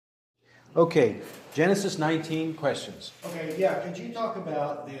Okay, Genesis 19 questions. Okay, yeah, could you talk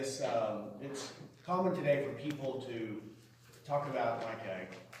about this? It's common today for people to talk about like a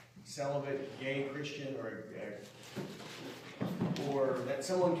celibate gay Christian or that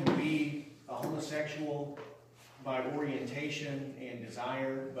someone can be a homosexual by orientation and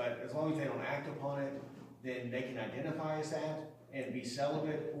desire, but as long as they don't act upon it, then they can identify as that and be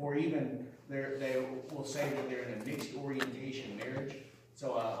celibate, or even they will say that they're in a mixed orientation marriage.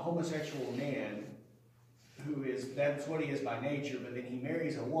 So a homosexual man that's what he is by nature, but then he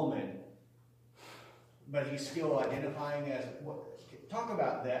marries a woman, but he's still identifying as what? Talk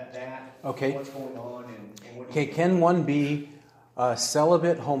about that. Okay. What's going on and what? Okay, can one be a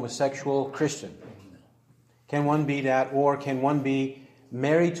celibate homosexual Christian? Can one be that, or can one be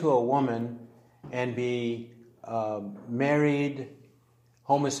married to a woman and be married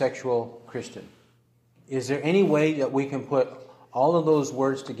homosexual Christian? Is there any way that we can put all of those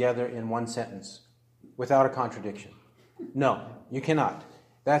words together in one sentence without a contradiction? No, you cannot.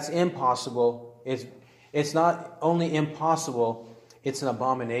 That's impossible. It's not only impossible, it's an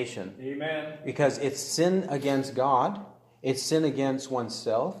abomination. Amen. Because it's sin against God, it's sin against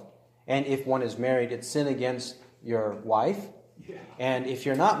oneself, and if one is married, it's sin against your wife. Yeah. And if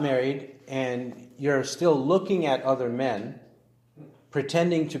you're not married and you're still looking at other men,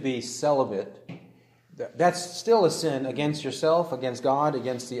 pretending to be celibate, that's still a sin against yourself, against God,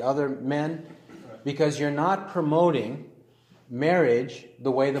 against the other men, because you're not promoting marriage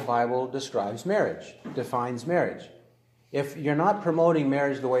the way the Bible describes marriage, defines marriage. If you're not promoting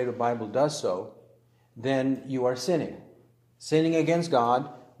marriage the way the Bible does so, then you are sinning. Sinning against God,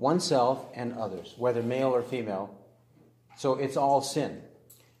 oneself, and others, whether male or female. So it's all sin.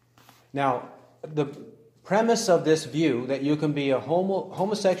 Now, the premise of this view that you can be a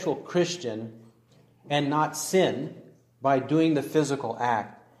homosexual Christian and not sin by doing the physical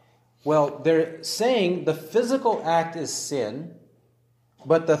act, well, they're saying the physical act is sin,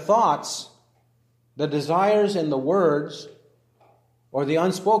 but the thoughts, the desires and the words, or the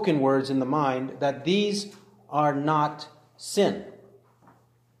unspoken words in the mind, that these are not sin.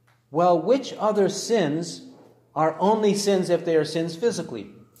 Well, which other sins are only sins if they are sins physically?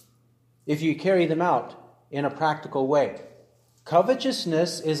 If you carry them out in a practical way.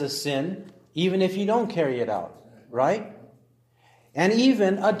 Covetousness is a sin even if you don't carry it out, right? And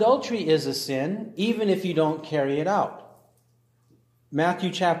even adultery is a sin even if you don't carry it out.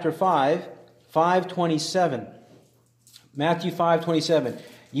 Matthew chapter 5:27. Matthew 5:27.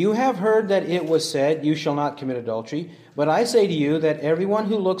 You have heard that it was said, you shall not commit adultery. But I say to you that everyone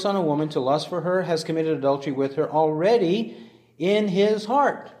who looks on a woman to lust for her has committed adultery with her already in his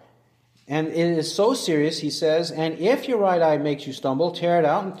heart. And it is so serious, he says, and if your right eye makes you stumble, tear it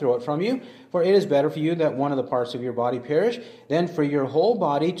out and throw it from you. For it is better for you that one of the parts of your body perish than for your whole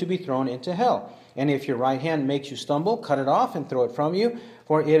body to be thrown into hell. And if your right hand makes you stumble, cut it off and throw it from you.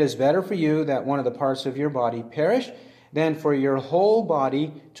 For it is better for you that one of the parts of your body perish than for your whole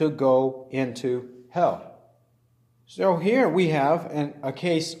body to go into hell. So here we have a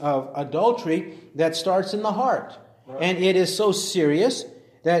case of adultery that starts in the heart. Right. And it is so serious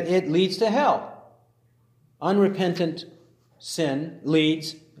that it leads to hell. Unrepentant sin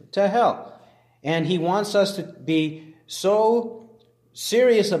leads to hell. And he wants us to be so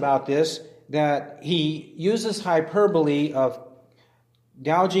serious about this that he uses hyperbole of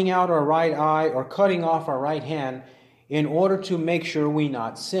gouging out our right eye or cutting off our right hand in order to make sure we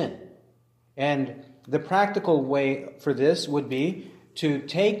not sin. And the practical way for this would be to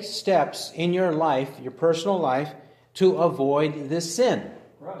take steps in your life, your personal life, to avoid this sin.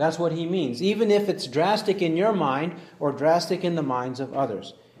 Right. That's what he means, even if it's drastic in your mind or drastic in the minds of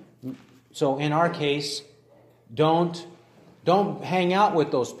others. So in our case, don't hang out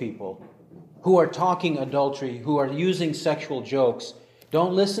with those people who are talking adultery, who are using sexual jokes.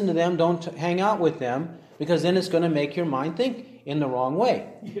 Don't listen to them, don't hang out with them, because then it's going to make your mind think in the wrong way.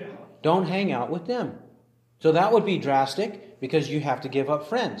 Yeah. Don't hang out with them. So that would be drastic because you have to give up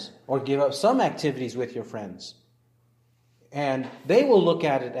friends or give up some activities with your friends. And they will look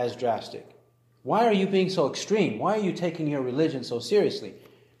at it as drastic. Why are you being so extreme? Why are you taking your religion so seriously?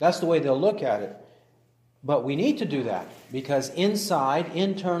 That's the way they'll look at it. But we need to do that because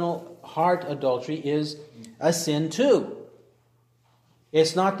internal heart adultery is a sin too.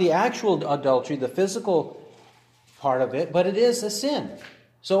 It's not the actual adultery, the physical part of it, but it is a sin.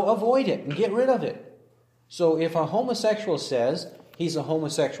 So avoid it and get rid of it. So if a homosexual says he's a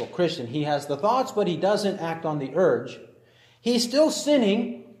homosexual Christian, he has the thoughts, but he doesn't act on the urge, he's still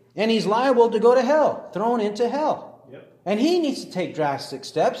sinning and he's liable to go to hell, thrown into hell. Yep. And he needs to take drastic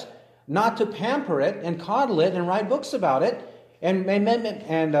steps, not to pamper it and coddle it and write books about it and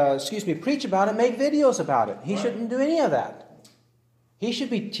preach about it, make videos about it. He shouldn't do any of that. He should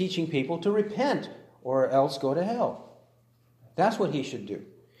be teaching people to repent or else go to hell. That's what he should do.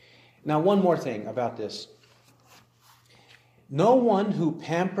 Now, one more thing about this. No one who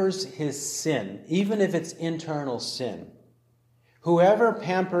pampers his sin, even if it's internal sin, whoever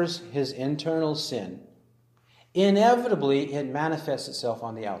pampers his internal sin, inevitably it manifests itself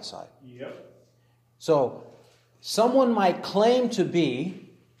on the outside. Yep. So, someone might claim to be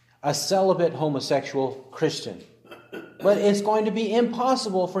a celibate homosexual Christian, but it's going to be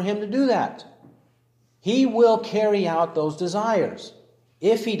impossible for him to do that. He will carry out those desires.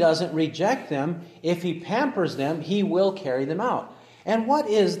 If he doesn't reject them, if he pampers them, he will carry them out. And what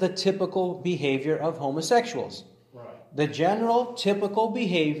is the typical behavior of homosexuals? Right. The general typical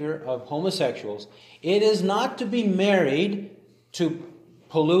behavior of homosexuals, it is not to be married, to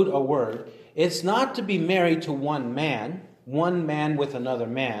pollute a word, it's not to be married to one man with another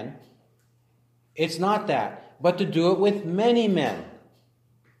man. It's not that, but to do it with many men.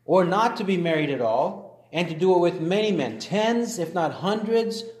 Or not to be married at all, and to do it with many men, tens, if not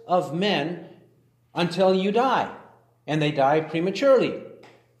hundreds of men, until you die. And they die prematurely,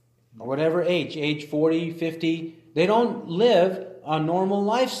 or whatever age 40, 50. They don't live a normal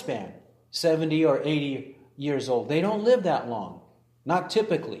lifespan, 70 or 80 years old. They don't live that long, not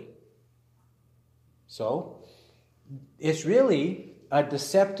typically. So, it's really a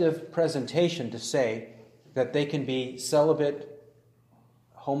deceptive presentation to say that they can be celibate,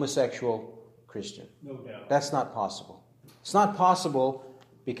 homosexual Christian. No doubt. That's not possible. It's not possible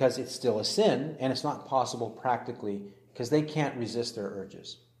because it's still a sin, and it's not possible practically because they can't resist their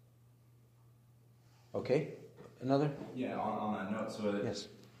urges. Okay? Another? Yeah, on that note, so that Yes.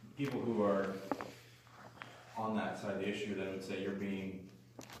 people who are on that side of the issue then would say you're being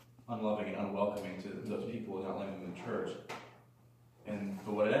unloving and unwelcoming to those people and not letting them in church.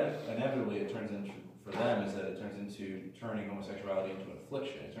 But what inevitably it turns into for them is that it turns into turning homosexuality into an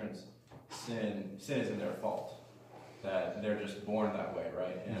affliction. It turns sin isn't their fault. That they're just born that way,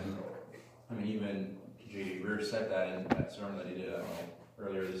 right? And I mean, even J.D. Greer said that in that sermon that he did, I don't know,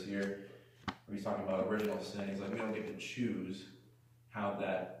 earlier this year, where he's talking about original sin. He's like, we don't get to choose how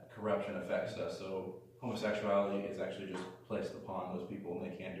that corruption affects us. So homosexuality is actually just placed upon those people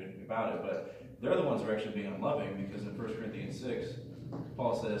and they can't do anything about it. But they're the ones who are actually being unloving, because in 1 Corinthians 6,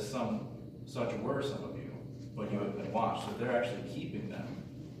 Paul says, such were some of you, but you have been washed. So they're actually keeping them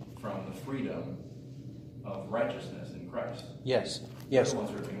from the freedom of righteousness in Christ. Yes. They're the ones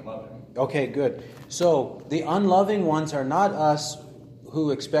who are being unloving. Okay, good. So the unloving ones are not us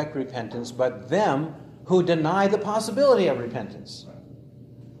who expect repentance, but them who deny the possibility of repentance.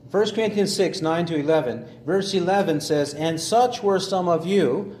 1 Corinthians 6, 9-11, verse 11 says, and such were some of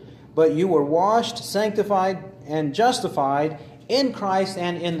you, but you were washed, sanctified, and justified in Christ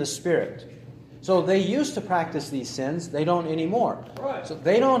and in the Spirit. So they used to practice these sins. They don't anymore. Right. So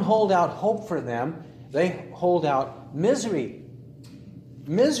they don't hold out hope for them. They hold out misery.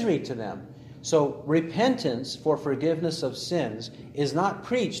 Misery to them. So repentance for forgiveness of sins is not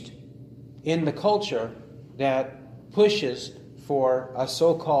preached in the culture that pushes for a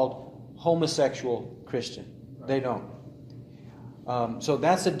so-called homosexual Christian. They don't. So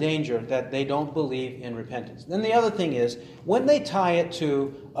that's a danger, that they don't believe in repentance. Then the other thing is, when they tie it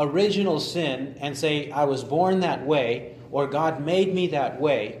to original sin and say, I was born that way, or God made me that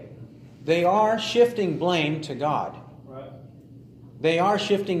way, they are shifting blame to God. Right. They are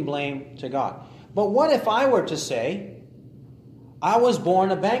shifting blame to God. But what if I were to say, I was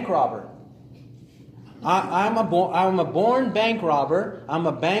born a bank robber? I'm a born bank robber. I'm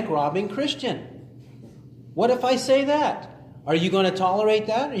a bank robbing Christian. What if I say that? Are you going to tolerate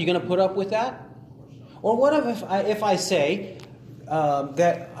that? Are you going to put up with that? Or what if I say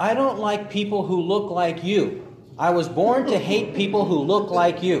that I don't like people who look like you? I was born to hate people who look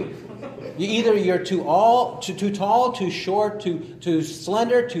like you. Either you're too tall, too short, too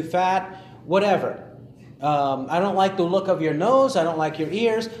slender, too fat, whatever. I don't like the look of your nose. I don't like your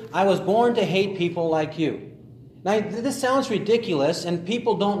ears. I was born to hate people like you. Now, this sounds ridiculous, and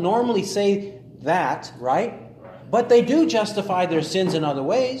people don't normally say that, right? But they do justify their sins in other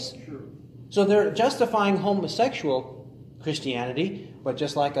ways. Sure. So they're justifying homosexual Christianity, but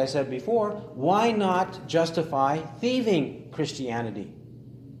just like I said before, why not justify thieving Christianity?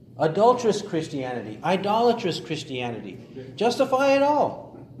 Adulterous Christianity, idolatrous Christianity. Justify it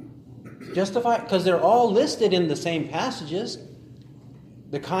all. Justify, because they're all listed in the same passages.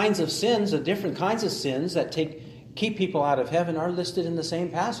 The kinds of sins, the different kinds of sins that keep people out of heaven are listed in the same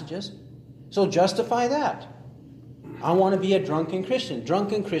passages. So justify that. I want to be a drunken Christian.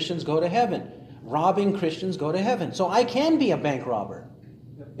 Drunken Christians go to heaven. robbing Christians go to heaven. So I can be a bank robber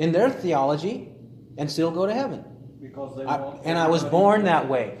in their theology and still go to heaven. Because they And I was born that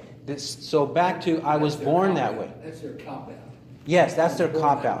way. So back to I was born that way. That's their cop-out. Yes, that's their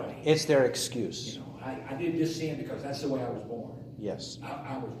cop-out. It's their excuse. You know, I did this sin because that's the way I was born. Yes.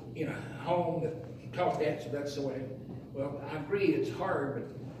 I was in a home that taught that, so that's the way. Well, I agree it's hard,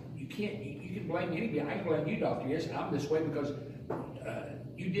 but you can't. You can blame anybody. I can blame you, Doctor. Yes, I'm this way because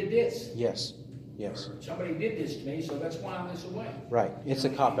you did this. Yes. Yes. Or somebody did this to me, so that's why I'm this way. Right. It's a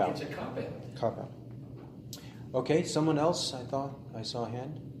cop-out. It's a cop-out. Cop-out. Okay, someone else? I thought I saw a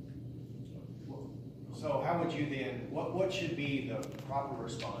hand. So how would you then, what should be the proper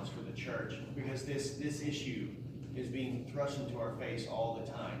response for the church? Because this issue is being thrust into our face all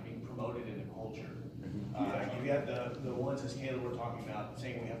the time, being promoted in the culture. You got the ones, as Caleb were talking about,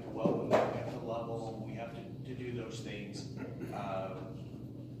 saying we have to welcome them, we have to love them, we have to do those things.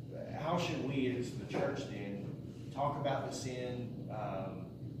 How should we as the church then talk about the sin,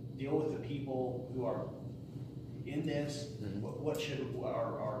 deal with the people who are in this? What should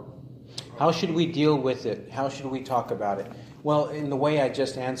our How should we deal with it? How should we talk about it? Well, in the way I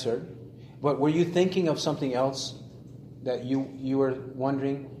just answered. But were you thinking of something else that you were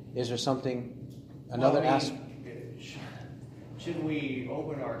wondering? Is there something, another aspect? Should we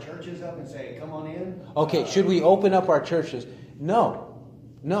open our churches up and say, come on in? Okay, should we open up our churches? No.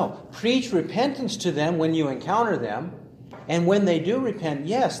 Preach repentance to them when you encounter them. And when they do repent,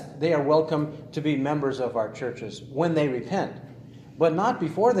 yes, they are welcome to be members of our churches when they repent. But not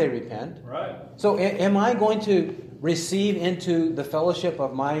before they repent. Right. So am I going to receive into the fellowship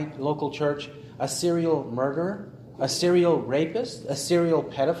of my local church a serial murderer, a serial rapist, a serial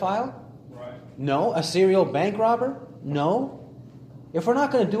pedophile? Right. No. A serial bank robber? No. If we're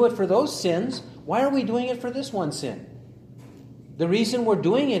not going to do it for those sins, why are we doing it for this one sin? The reason we're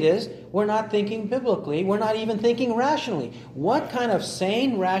doing it is we're not thinking biblically. We're not even thinking rationally. What kind of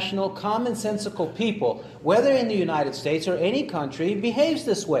sane, rational, commonsensical people, whether in the United States or any country, behaves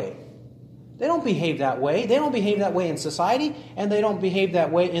this way? They don't behave that way. They don't behave that way in society, and they don't behave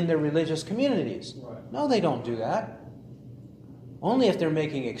that way in their religious communities. Right. No, they don't do that. Only if they're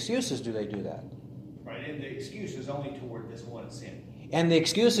making excuses do they do that. Right, and the excuse is only toward this one sin. And the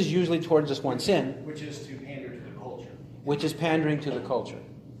excuse is usually towards this one sin, Which is to pander to the culture. which is pandering to the culture.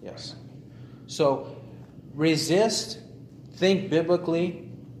 Yes. So resist, think biblically,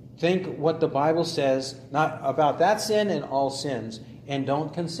 think what the Bible says, not about that sin and all sins, and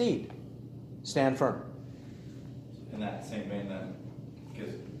don't concede. Stand firm. In that same vein then,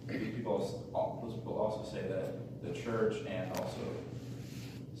 because people also say that the church and also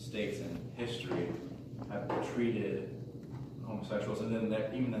states in history have treated homosexuals, and then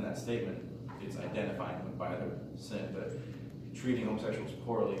even in that statement, it's identifying them by their sin, but treating homosexuals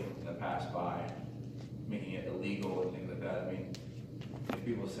poorly in the past by making it illegal and things like that. I mean, if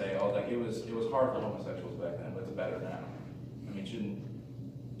people say, "Oh, like it was hard for homosexuals back then, but it's better now." I mean,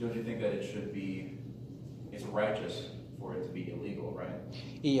 don't you think that it's righteous for it to be illegal, right?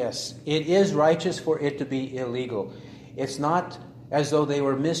 Yes, it is righteous for it to be illegal. It's not as though they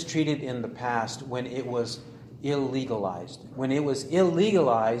were mistreated in the past when it was illegalized. When it was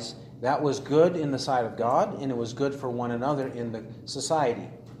illegalized, that was good in the sight of God, and it was good for one another in the society.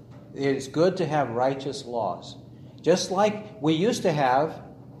 It is good to have righteous laws. Just like we used to have,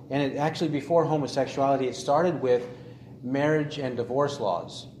 and it actually before homosexuality, it started with marriage and divorce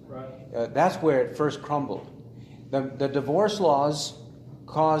laws. Right. That's where it first crumbled. The divorce laws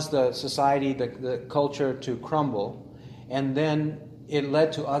caused the society, the culture to crumble, and then it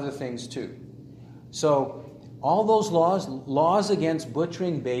led to other things too. So all those laws against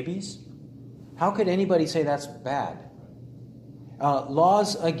butchering babies, how could anybody say that's bad?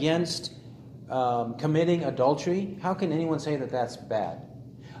 Laws against committing adultery, how can anyone say that that's bad?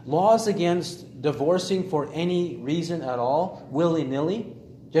 Laws against divorcing for any reason at all, willy-nilly,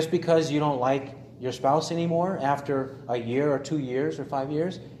 just because you don't like your spouse anymore after a year or 2 years or 5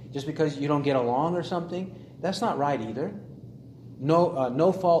 years, just because you don't get along or something, that's not right either.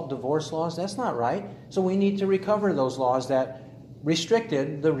 No-fault divorce laws, that's not right. So we need to recover those laws that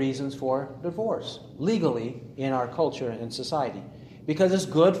restricted the reasons for divorce legally in our culture and society. Because it's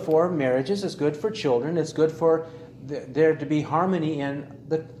good for marriages, it's good for children, it's good for there to be harmony in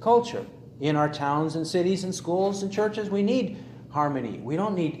the culture. In our towns and cities and schools and churches, we need harmony. We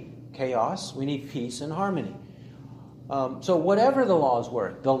don't need chaos. We need peace and harmony. So whatever the laws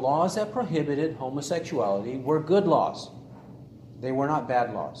were, the laws that prohibited homosexuality were good laws. They were not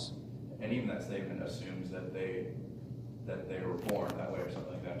bad laws. And even that statement assumes that they were born that way or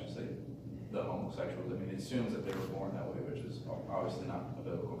something like that. Just say the homosexuals. I mean, it assumes that they were born that way, which is obviously not a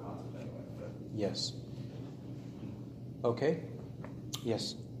biblical concept anyway. But Yes. Okay.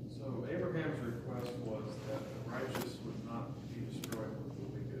 Yes. So Abraham's request was that the righteous would not be destroyed with the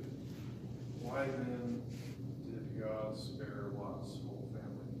wicked. Why then did God spare Lot's whole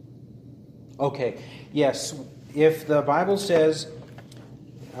family? Okay. Yes. If the Bible says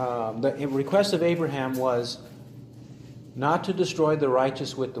the request of Abraham was not to destroy the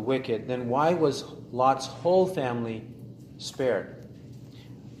righteous with the wicked, then why was Lot's whole family spared?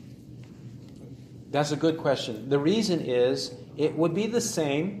 That's a good question. The reason is it would be the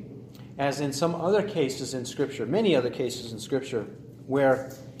same as in some other cases in Scripture, many other cases in Scripture,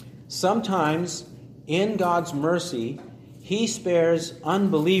 where sometimes in God's mercy, He spares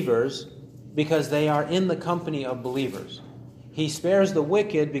unbelievers because they are in the company of believers. He spares the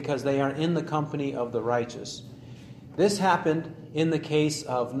wicked because they are in the company of the righteous. This happened in the case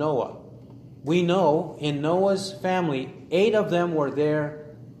of Noah. We know in Noah's family, 8 of them were there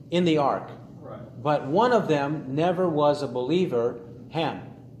in the ark. But one of them never was a believer, Ham,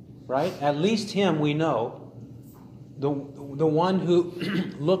 right? At least him we know, the one who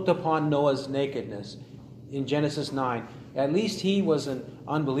looked upon Noah's nakedness in Genesis 9. At least he was an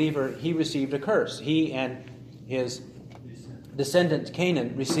unbeliever. He received a curse. He and his descendant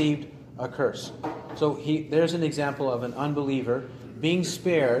Canaan received a curse. So there's an example of an unbeliever being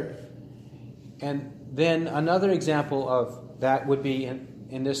spared. And then another example of that would be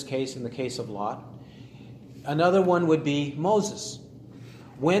in this case, in the case of Lot. Another one would be Moses.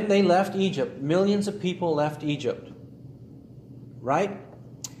 When they left Egypt, millions of people left Egypt. Right?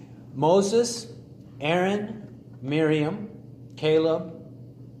 Moses, Aaron, Miriam, Caleb,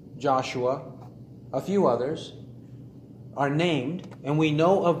 Joshua, a few others are named, and we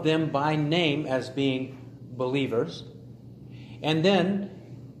know of them by name as being believers. And then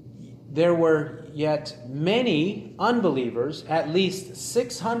there were yet many unbelievers, at least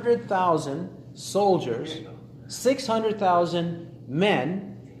 600,000 soldiers, 600,000 men,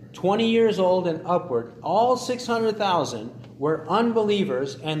 20 years old and upward. All 600,000 were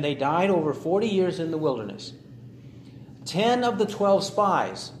unbelievers, and they died over 40 years in the wilderness. 10 of the 12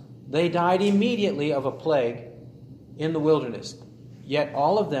 spies, they died immediately of a plague in the wilderness. Yet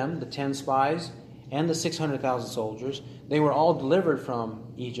all of them, the 10 spies and the 600,000 soldiers, they were all delivered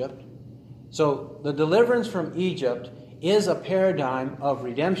from Egypt. So the deliverance from Egypt is a paradigm of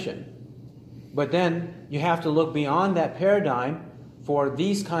redemption. But then you have to look beyond that paradigm for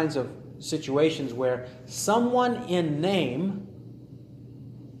these kinds of situations where someone in name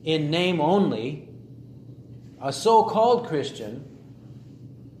only, a so-called Christian,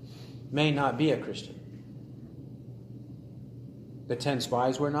 may not be a Christian. The 10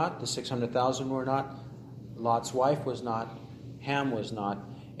 spies were not, the 600,000 were not, Lot's wife was not, Ham was not,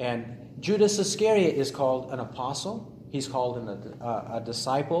 and Judas Iscariot is called an apostle, he's called a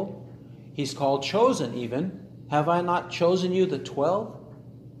disciple, he's called chosen even. Have I not chosen you, the 12?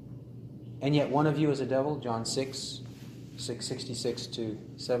 And yet one of you is a devil, John 6:66 to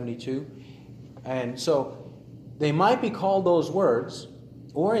 72. And so they might be called those words,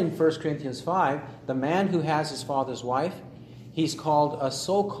 or in 1 Corinthians 5, the man who has his father's wife, he's called a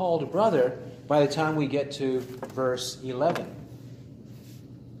so-called brother by the time we get to verse 11.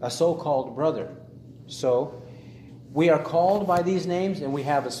 A so-called brother. So we are called by these names, and we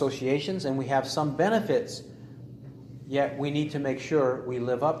have associations, and we have some benefits, yet we need to make sure we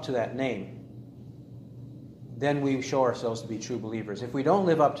live up to that name. Then we show ourselves to be true believers. If we don't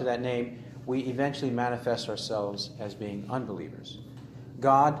live up to that name, we eventually manifest ourselves as being unbelievers.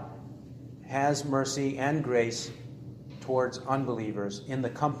 God has mercy and grace towards unbelievers in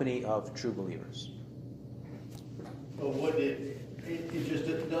the company of true believers. But it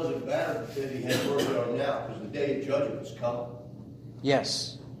just doesn't matter that he has mercy on now, because the day of judgment is coming.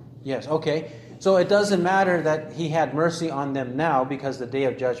 Yes. Okay. So it doesn't matter that he had mercy on them now because the day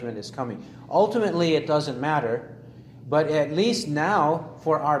of judgment is coming. Ultimately, it doesn't matter. But at least now,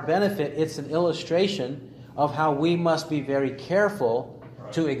 for our benefit, it's an illustration of how we must be very careful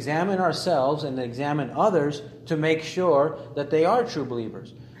to examine ourselves and examine others to make sure that they are true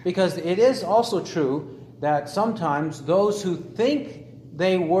believers. Because it is also true that sometimes those who think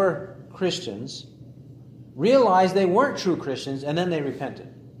they were Christians realized they weren't true Christians, and then they repented.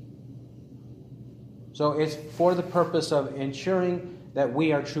 So it's for the purpose of ensuring that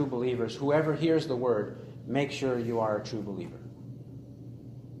we are true believers. Whoever hears the word, make sure you are a true believer.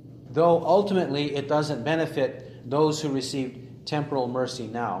 Though ultimately it doesn't benefit those who received temporal mercy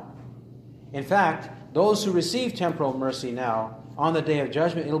now. In fact, those who receive temporal mercy now, on the day of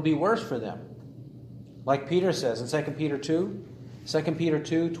judgment, it'll be worse for them. Like Peter says in 2 Peter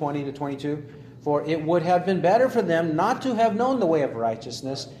 2, 20 to 22, For it would have been better for them not to have known the way of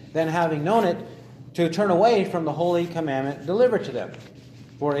righteousness than having known it, to turn away from the holy commandment delivered to them.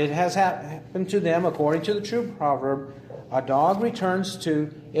 For it has happened to them according to the true proverb, a dog returns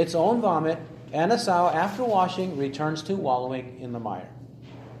to its own vomit, and a sow after washing returns to wallowing in the mire.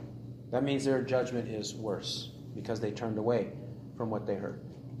 That means their judgment is worse, because they turned away from what they heard.